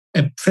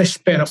a fresh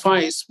pair of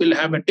eyes will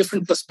have a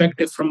different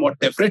perspective from what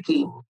they've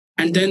written.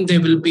 And then there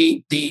will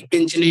be the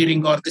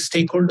engineering or the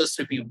stakeholders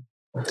review.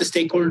 The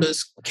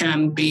stakeholders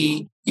can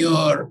be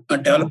your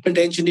development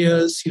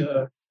engineers,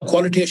 your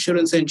quality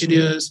assurance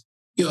engineers,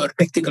 your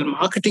technical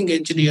marketing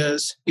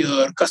engineers,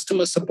 your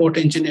customer support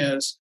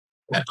engineers,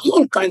 and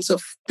all kinds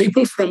of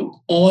people from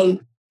all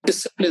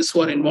disciplines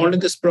who are involved in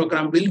this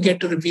program will get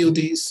to review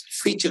these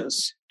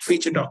features,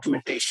 feature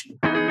documentation.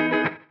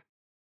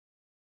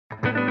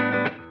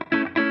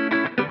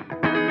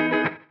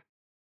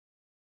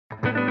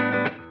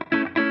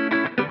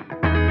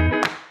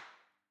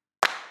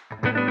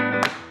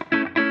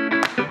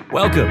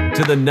 Welcome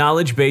to the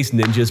Knowledge Base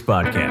Ninjas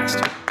podcast,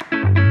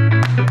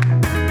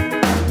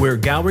 where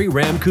Gauri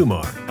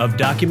Ramkumar of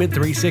Document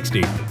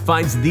 360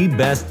 finds the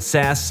best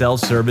SaaS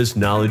self-service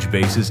knowledge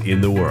bases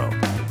in the world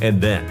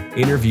and then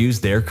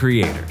interviews their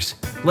creators.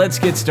 Let's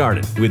get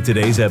started with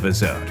today's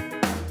episode.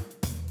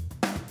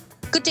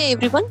 Good day,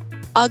 everyone.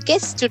 Our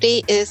guest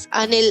today is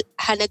Anil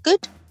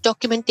Hannagood,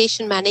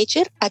 Documentation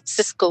Manager at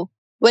Cisco.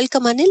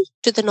 Welcome, Anil,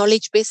 to the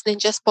Knowledge Base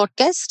Ninjas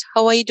podcast.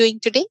 How are you doing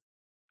today?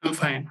 I'm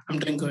fine. I'm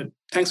doing good.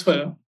 Thanks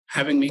for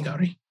having me,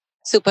 Gauri.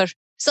 Super.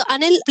 So,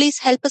 Anil, please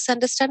help us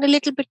understand a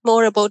little bit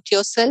more about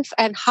yourself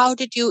and how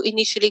did you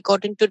initially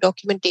got into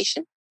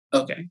documentation?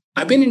 Okay.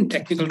 I've been in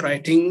technical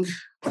writing,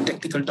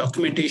 technical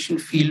documentation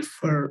field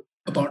for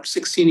about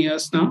 16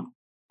 years now.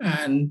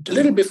 And a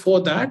little before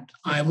that,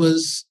 I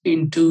was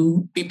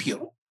into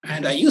BPO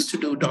and I used to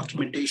do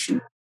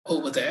documentation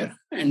over there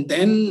and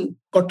then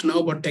got to know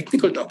about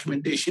technical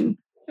documentation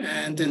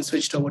and then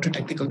switched over to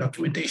technical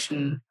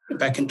documentation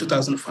back in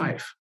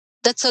 2005.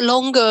 That's a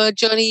long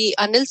journey,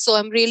 Anil. So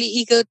I'm really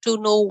eager to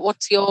know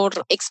what your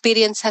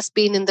experience has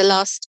been in the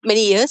last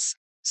many years.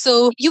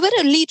 So you were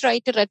a lead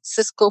writer at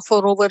Cisco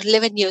for over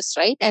 11 years,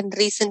 right? And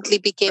recently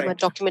became a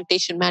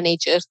documentation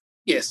manager.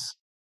 Yes.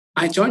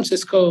 I joined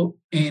Cisco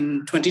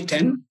in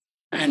 2010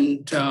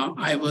 and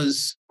I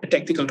was a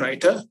technical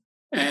writer.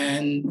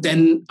 And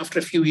then after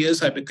a few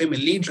years, I became a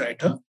lead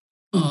writer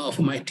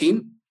for my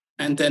team.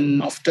 And then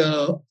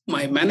after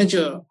my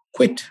manager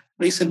quit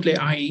recently,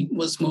 I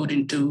was moved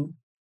into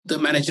the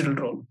managerial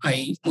role.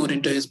 I moved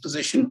into his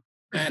position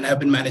and have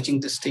been managing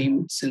this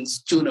team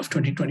since June of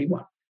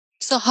 2021.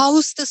 So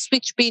how's the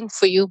switch been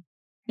for you?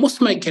 Most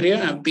of my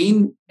career, I've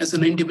been as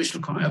an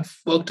individual. I've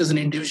worked as an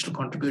individual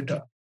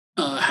contributor.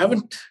 I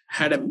haven't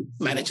had a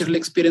managerial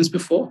experience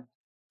before.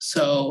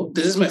 So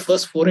this is my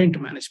first foray into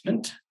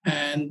management.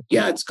 And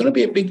yeah, it's going to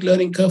be a big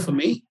learning curve for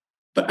me,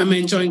 but I'm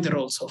enjoying the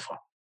role so far.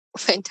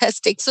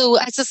 Fantastic. So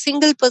as a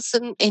single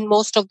person in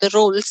most of the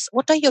roles,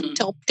 what are your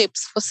top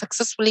tips for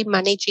successfully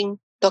managing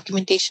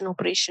documentation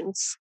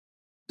operations?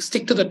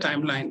 Stick to the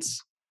timelines,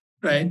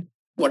 right?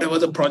 Whatever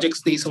the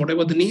project's needs,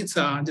 whatever the needs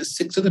are, just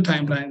stick to the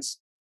timelines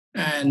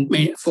and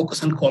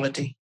focus on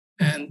quality.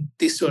 And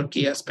these two are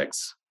key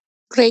aspects.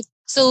 Great.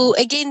 So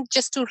again,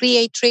 just to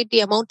reiterate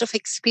the amount of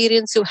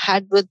experience you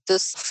had with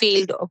this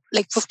field of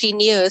like 15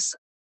 years,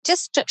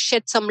 just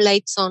shed some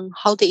lights on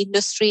how the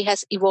industry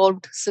has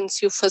evolved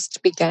since you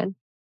first began.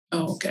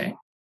 Okay.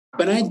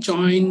 When I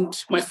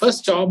joined, my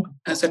first job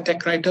as a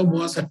tech writer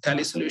was at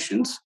Tally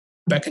Solutions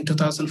back in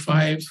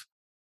 2005.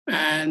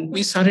 And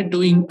we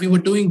were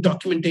doing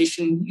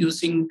documentation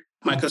using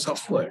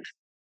Microsoft Word.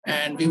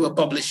 And we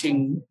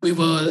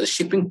were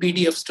shipping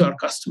PDFs to our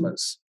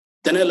customers.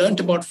 Then I learned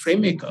about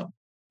FrameMaker.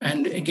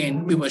 And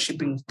again, we were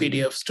shipping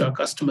PDFs to our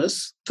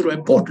customers through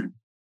a portal.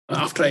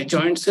 After I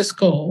joined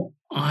Cisco,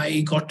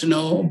 I got to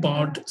know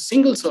about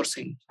single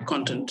sourcing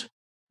content.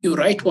 You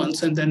write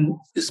once and then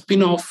you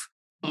spin off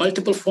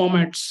multiple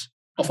formats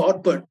of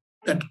output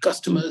that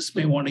customers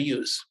may want to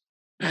use.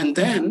 And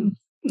then,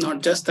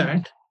 not just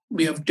that,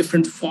 we have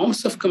different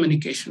forms of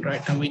communication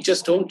right now. We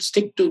just don't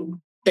stick to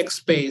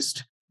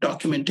text-based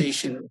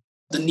documentation.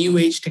 The new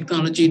age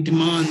technology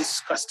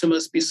demands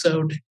customers be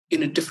served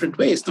in a different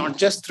ways, not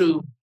just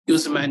through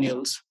user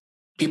manuals.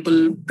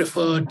 People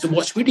prefer to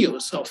watch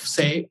videos of,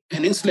 say,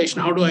 an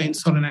installation. How do I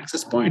install an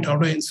access point? How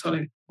do I install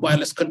a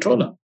wireless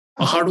controller?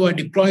 Or how do I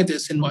deploy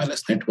this in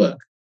wireless network?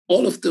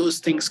 All of those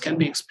things can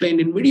be explained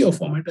in video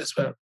format as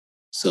well.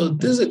 So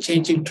this is a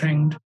changing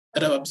trend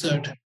that I've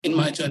observed in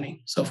my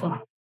journey so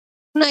far.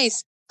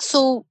 Nice.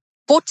 So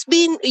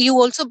you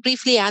also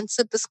briefly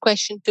answered this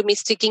question to me,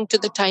 sticking to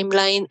the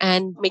timeline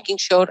and making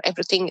sure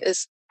everything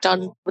is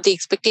done with the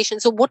expectation.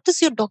 So what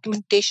is your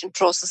documentation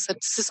process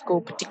at Cisco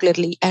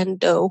particularly,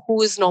 and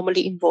who is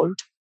normally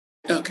involved?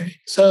 Okay.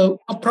 So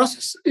our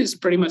process is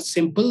pretty much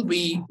simple.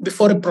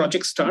 Before a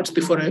project starts,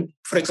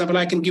 for example,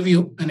 I can give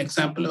you an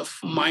example of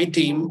my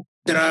team.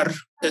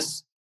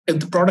 If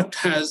the product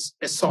has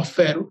a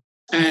software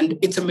and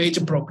it's a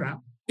major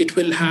program, it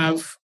will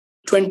have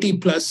 20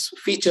 plus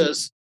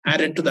features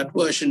added to that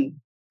version.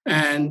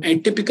 And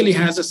it typically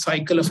has a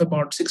cycle of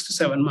about 6 to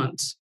 7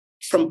 months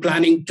from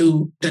planning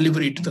to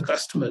delivery to the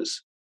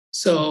customers.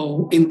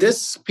 So in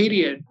this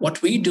period,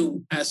 what we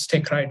do as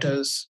tech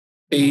writers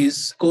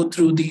is go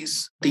through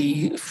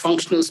the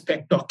functional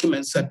spec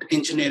documents that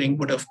engineering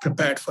would have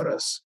prepared for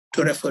us.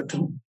 to refer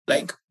to,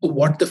 like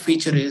what the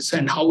feature is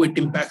and how it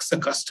impacts the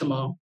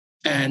customer,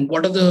 and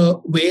what are the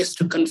ways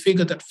to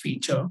configure that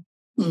feature,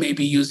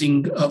 maybe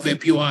using a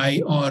web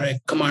UI or a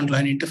command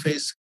line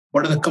interface.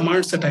 What are the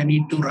commands that I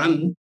need to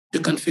run to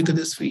configure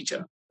this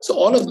feature? So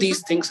all of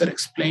these things are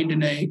explained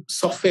in a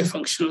software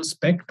functional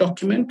spec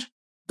document,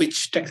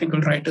 which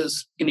technical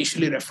writers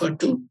initially refer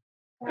to.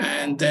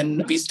 And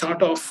then we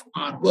start off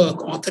our work,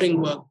 authoring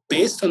work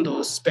based on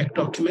those spec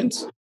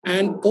documents.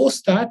 And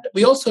post that,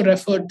 we also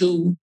refer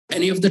to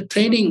any of the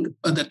training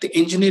that the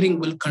engineering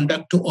will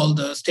conduct to all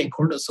the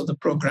stakeholders of the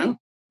program.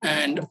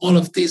 And all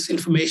of this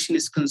information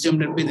is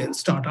consumed and we then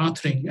start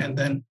authoring. And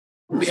then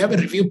we have a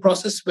review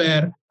process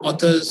where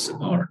authors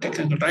or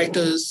technical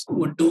writers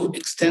would do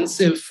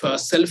extensive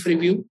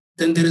self-review.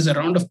 Then there is a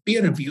round of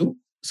peer review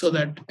so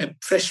that a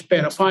fresh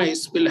pair of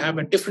eyes will have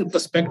a different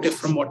perspective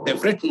from what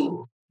they've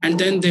written. And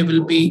then there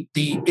will be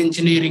the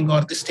engineering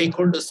or the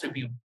stakeholders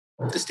review.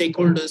 The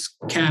stakeholders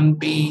can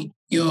be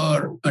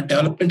your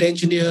development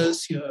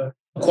engineers, your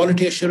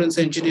quality assurance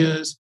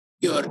engineers,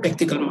 your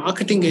technical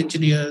marketing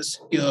engineers,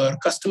 your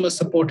customer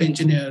support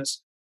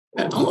engineers,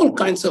 and all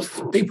kinds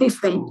of people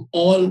from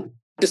all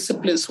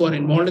disciplines who are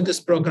involved in this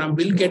program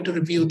will get to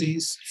review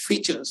these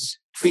features,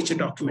 feature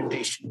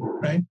documentation,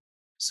 right?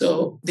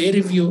 So they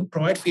review,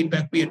 provide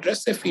feedback, we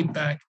address their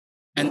feedback,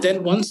 and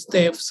then once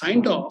they've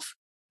signed off,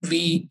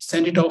 we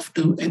send it off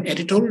to an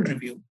editorial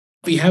review.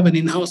 We have an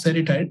in-house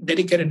editor,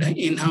 dedicated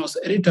in-house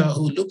editor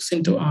who looks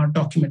into our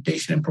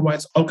documentation and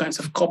provides all kinds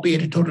of copy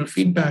editorial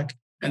feedback.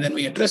 And then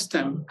we address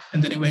them.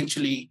 And then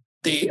eventually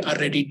they are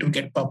ready to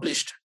get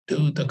published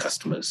to the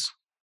customers.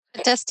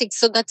 Fantastic.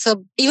 So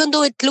even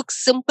though it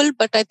looks simple,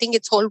 but I think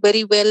it's all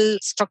very well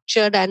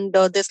structured and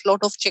there's a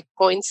lot of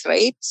checkpoints,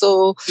 right?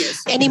 So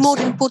yes, any more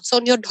inputs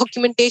on your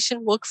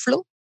documentation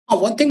workflow?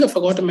 One thing I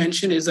forgot to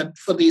mention is that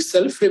for the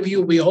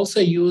self-review, we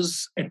also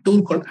use a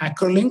tool called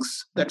Acrolinx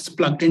that's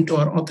plugged into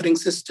our authoring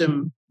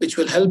system, which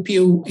will help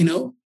you,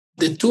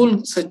 the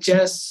tool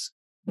suggests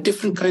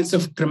different kinds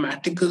of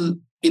grammatical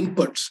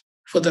inputs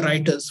for the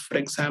writers. For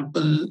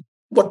example,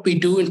 what we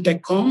do in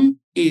TechCom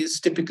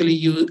is typically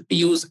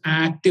use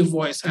active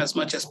voice as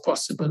much as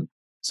possible.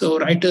 So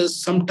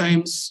writers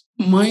sometimes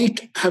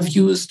might have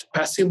used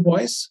passive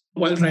voice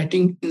while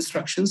writing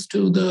instructions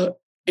to the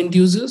end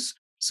users.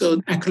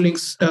 So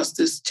Acrolinx does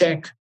this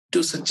check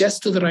to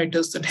suggest to the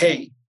writers that,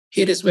 hey,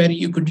 here is where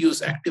you could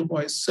use active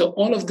voice. So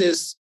all of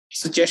these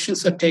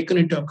suggestions are taken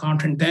into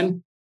account, and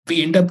then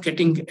we end up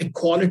getting a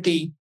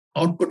quality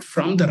output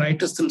from the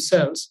writers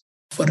themselves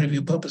for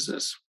review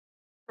purposes.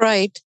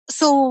 Right.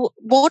 So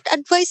what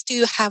advice do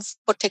you have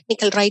for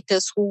technical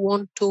writers who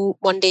want to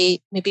one day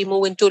maybe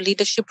move into a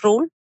leadership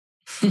role?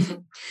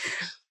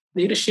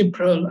 Leadership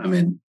role. I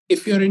mean,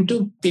 if you're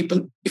into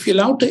people, if you're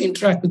allowed to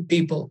interact with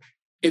people,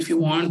 if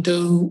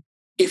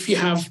you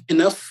have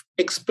enough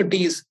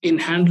expertise in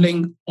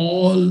handling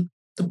all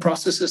the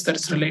processes that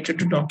is related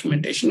to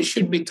documentation, you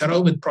should be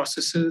thorough with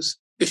processes.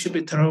 You should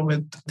be thorough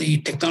with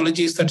the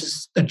technologies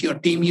that your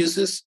team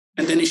uses,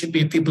 and then you should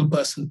be a people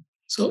person.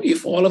 So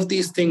if all of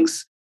these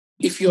things,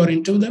 if you're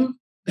into them,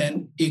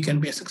 then you can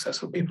be a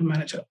successful people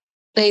manager.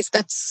 Nice.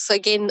 That's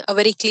again a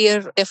very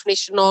clear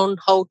definition on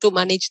how to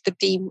manage the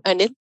team.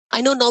 And I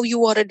know now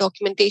you are a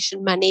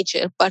documentation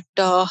manager, but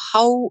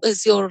how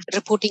is your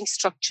reporting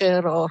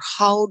structure, or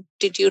how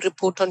did you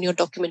report on your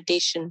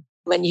documentation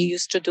when you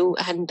used to do,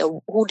 and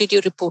who did you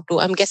report to?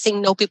 I'm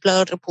guessing now people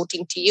are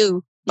reporting to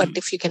you, but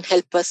if you can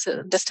help us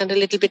understand a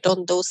little bit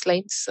on those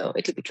lines, so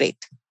it'll be great.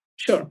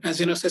 Sure. As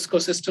you know, Cisco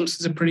Systems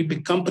is a pretty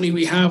big company.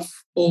 We have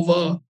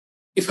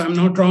if I'm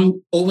not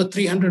wrong, over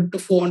 300 to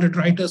 400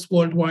 writers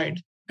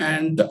worldwide.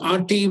 And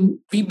our team,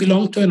 we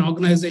belong to an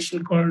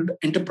organization called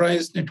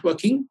Enterprise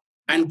Networking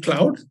and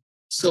Cloud.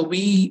 So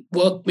we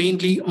work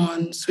mainly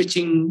on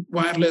switching,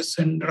 wireless,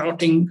 and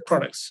routing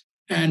products.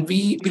 And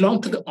we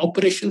belong to the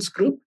operations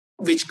group,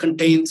 which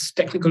contains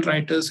technical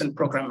writers and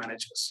program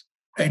managers.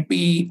 Right?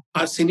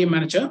 Our senior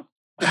manager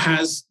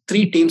has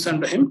 3 teams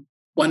under him.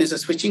 One is a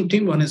switching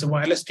team, one is a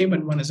wireless team,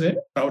 and one is a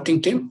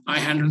routing team. I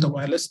handle the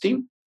wireless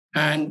team.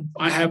 And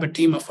I have a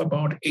team of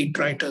about 8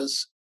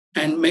 writers.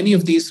 And many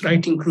of these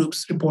writing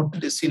groups report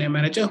to the senior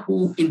manager,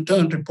 who in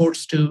turn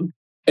reports to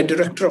a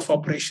director of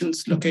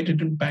operations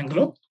located in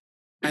Bangalore.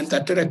 And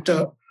that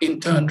director in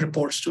turn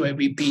reports to a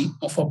VP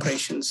of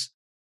operations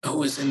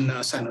who is in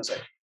San Jose.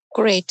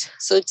 Great.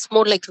 So it's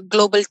more like a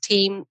global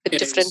team with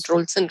different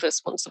roles and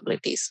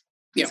responsibilities.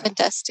 Yeah.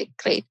 Fantastic.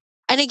 Great.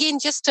 And again,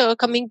 just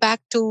coming back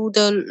to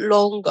the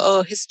long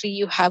history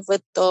you have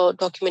with the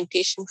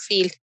documentation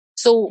field.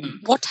 So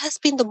what has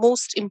been the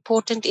most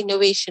important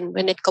innovation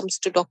when it comes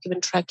to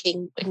document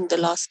tracking in the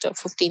last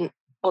 15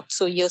 or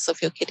so years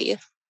of your career?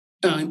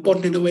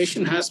 Important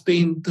innovation has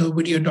been the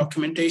video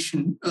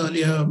documentation.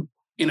 Earlier,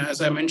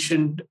 as I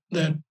mentioned,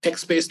 the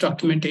text-based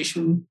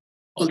documentation,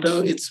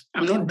 although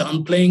I'm not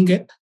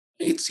downplaying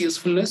its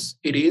usefulness,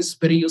 it is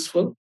very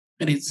useful.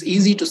 And it's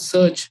easy to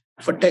search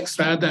for text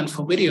rather than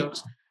for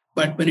videos.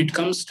 But when it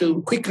comes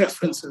to quick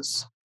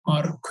references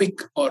or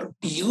quick or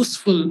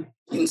useful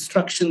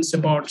instructions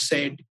about,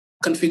 say,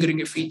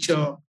 configuring a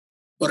feature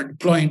or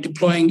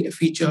deploying a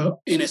feature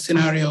in a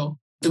scenario,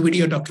 the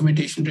video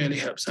documentation really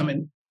helps.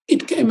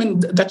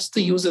 That's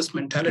the user's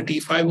mentality.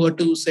 If I were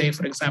to say,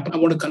 for example,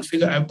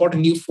 I bought a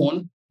new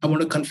phone, I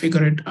want to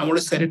configure it, I want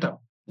to set it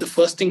up. The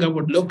first thing I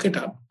would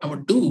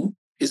do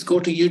is go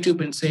to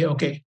YouTube and say,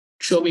 okay,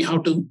 show me how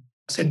to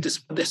set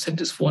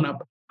this phone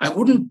up. I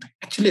wouldn't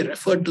actually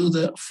refer to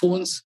the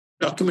phone's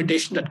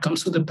documentation that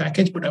comes with the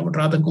package, but I would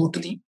rather go to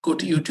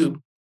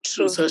YouTube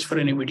to search for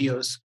any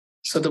videos.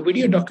 So the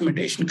video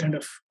documentation kind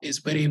of is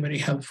very, very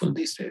helpful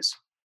these days.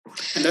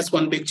 And that's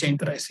one big change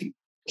that I see.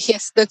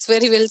 Yes, that's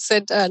very well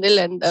said,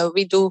 Anil. And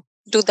we do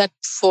that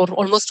for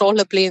almost all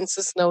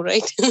appliances now,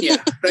 right?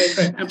 Yeah,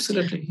 right.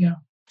 Absolutely, yeah.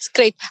 It's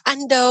great.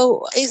 And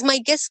is my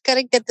guess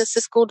correct that the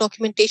Cisco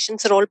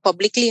documentations are all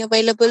publicly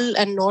available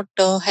and not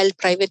held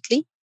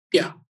privately?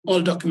 Yeah,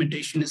 all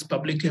documentation is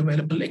publicly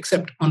available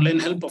except online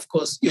help. Of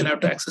course, you'll have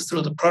to access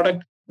through the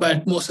product,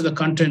 but most of the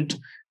content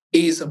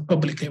is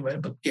publicly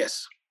available.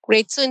 Yes.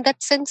 Great. So in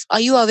that sense, are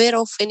you aware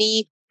of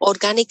any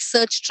organic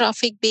search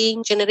traffic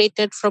being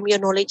generated from your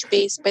knowledge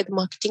base by the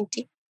marketing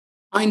team?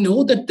 I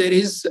know that there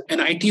is an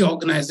IT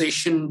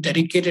organization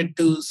dedicated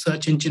to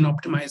search engine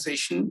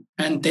optimization,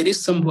 and there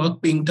is some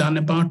work being done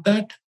about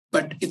that,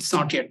 but it's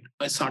not yet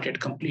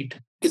complete.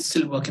 It's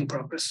still work in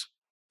progress.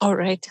 All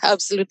right.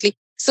 Absolutely.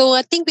 So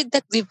I think with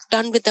that, we've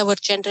done with our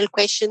general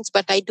questions,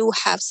 but I do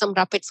have some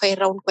rapid fire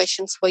round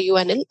questions for you,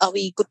 Anil. Are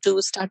we good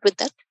to start with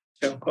that?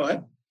 Sure, go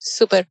ahead.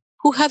 Super.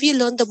 Who have you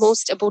learned the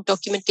most about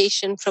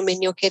documentation from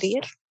in your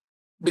career?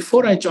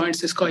 Before I joined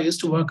Cisco, I used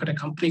to work at a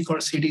company called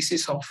CDC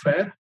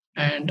Software,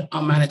 and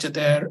our manager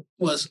there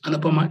was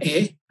Anupama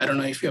A. I don't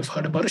know if you have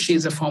heard about her.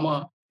 She's a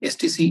former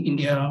STC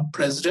India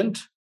president,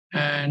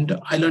 and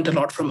I learned a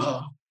lot from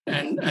her,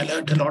 and I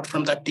learned a lot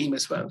from that team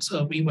as well.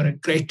 So we were a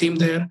great team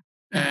there,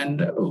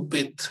 and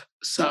with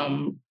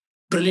some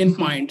brilliant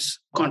minds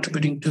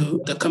contributing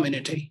to the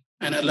community.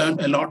 And I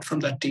learned a lot from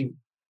that team.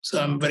 So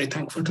I'm very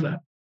thankful to that.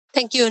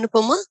 Thank you,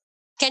 Anupama.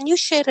 Can you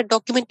share a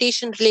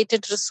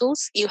documentation-related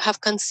resource you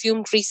have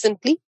consumed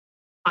recently?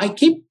 I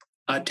keep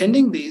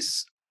attending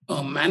these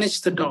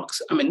manage the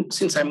docs.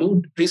 Since I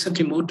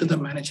recently moved to the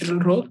managerial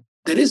role,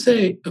 there is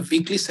a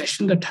weekly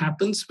session that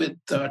happens with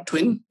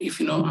Twin. If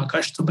you know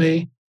Akash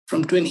Dubey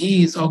from Twin,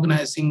 he is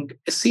organizing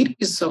a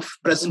series of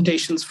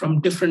presentations from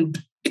different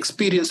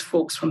experienced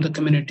folks from the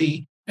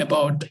community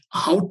about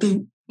how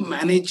to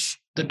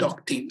manage the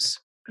doc teams.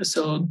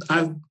 So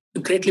I've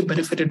greatly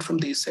benefited from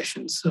these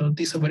sessions. So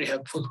these are very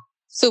helpful.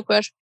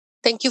 Super.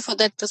 Thank you for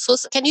that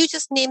resource. Can you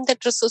just name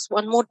that resource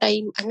one more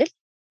time, Anil?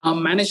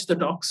 Manage the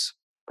docs.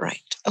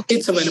 Right. Okay.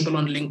 It's available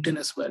on LinkedIn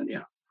as well.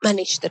 Yeah.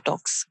 Manage the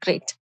docs.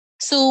 Great.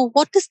 So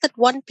what is that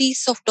one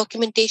piece of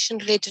documentation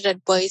related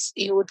advice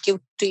you would give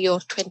to your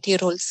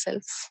 20-year-old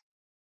self?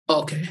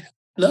 Okay.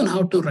 Learn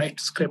how to write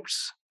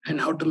scripts and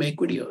how to make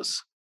videos.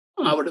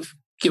 I would have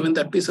given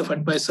that piece of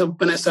advice. So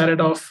when I started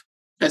off,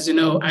 as you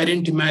know, I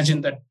didn't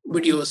imagine that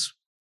videos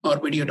or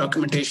video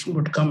documentation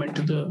would come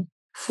into the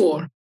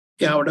fore.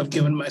 Yeah, I would have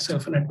given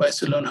myself an advice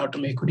to learn how to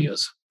make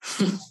videos.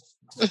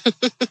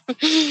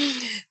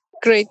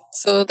 Great.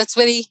 So that's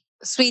very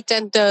sweet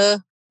and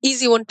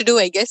easy one to do,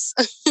 I guess.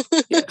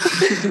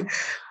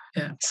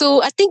 Yeah.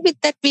 So I think with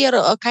that, we are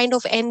a kind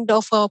of end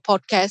of our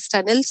podcast,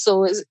 Anil.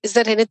 So is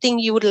there anything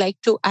you would like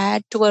to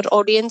add to our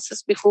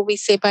audiences before we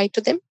say bye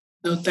to them?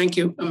 No, thank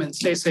you.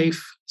 Stay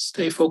safe,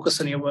 stay focused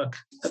on your work.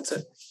 That's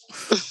it.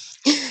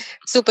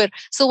 Super.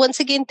 So once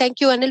again, thank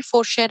you, Anil,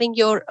 for sharing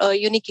your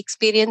unique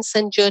experience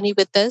and journey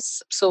with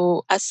us.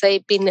 So as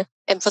I've been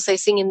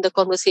emphasizing in the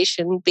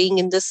conversation, being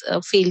in this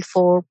field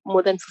for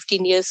more than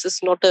 15 years is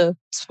not a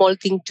small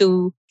thing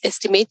to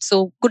estimate.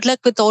 So good luck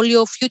with all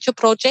your future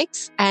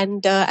projects.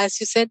 And as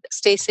you said,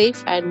 stay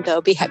safe and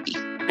be happy.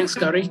 Thanks,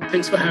 Gauri.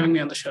 Thanks for having me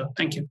on the show.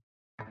 Thank you.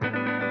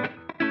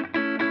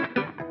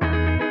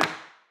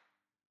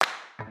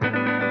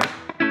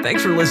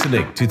 Thanks for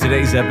listening to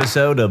today's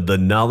episode of the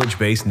Knowledge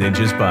Base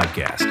Ninjas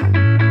podcast.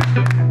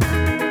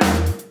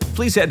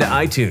 Please head to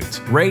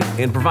iTunes, rate,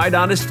 and provide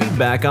honest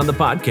feedback on the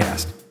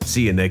podcast.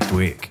 See you next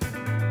week.